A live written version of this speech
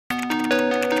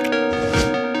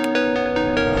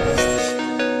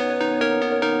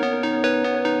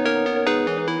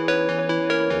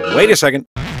Wait a second.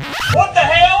 What the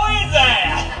hell is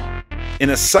that? In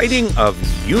a sighting of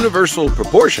universal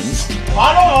proportions,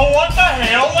 I don't know what the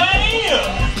hell that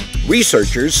is.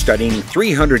 researchers studying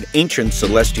 300 ancient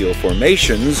celestial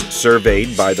formations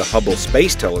surveyed by the Hubble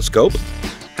Space Telescope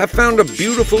have found a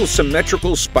beautiful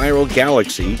symmetrical spiral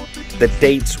galaxy that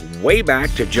dates way back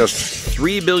to just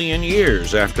 3 billion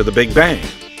years after the Big Bang.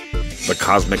 The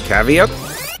cosmic caveat?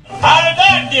 How did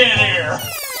that get here?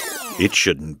 It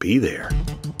shouldn't be there.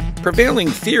 Prevailing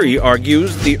theory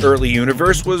argues the early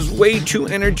universe was way too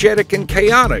energetic and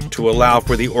chaotic to allow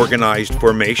for the organized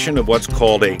formation of what's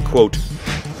called a, quote,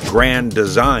 grand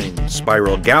design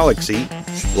spiral galaxy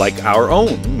like our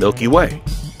own Milky Way.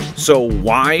 So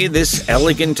why this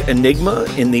elegant enigma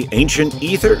in the ancient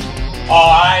ether? Oh,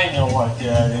 I know what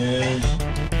that is.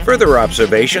 Further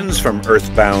observations from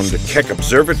Earth-bound Keck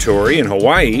Observatory in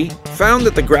Hawaii found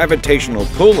that the gravitational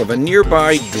pull of a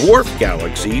nearby dwarf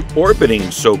galaxy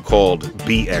orbiting so-called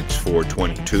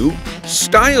BX422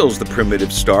 styles the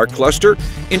primitive star cluster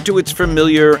into its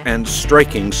familiar and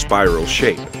striking spiral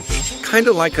shape, kind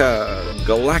of like a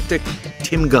galactic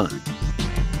Tim Gunn.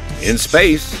 In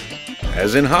space,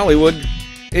 as in Hollywood,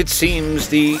 it seems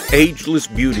the ageless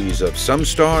beauties of some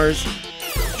stars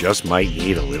just might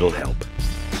need a little help.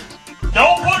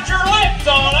 Don't put your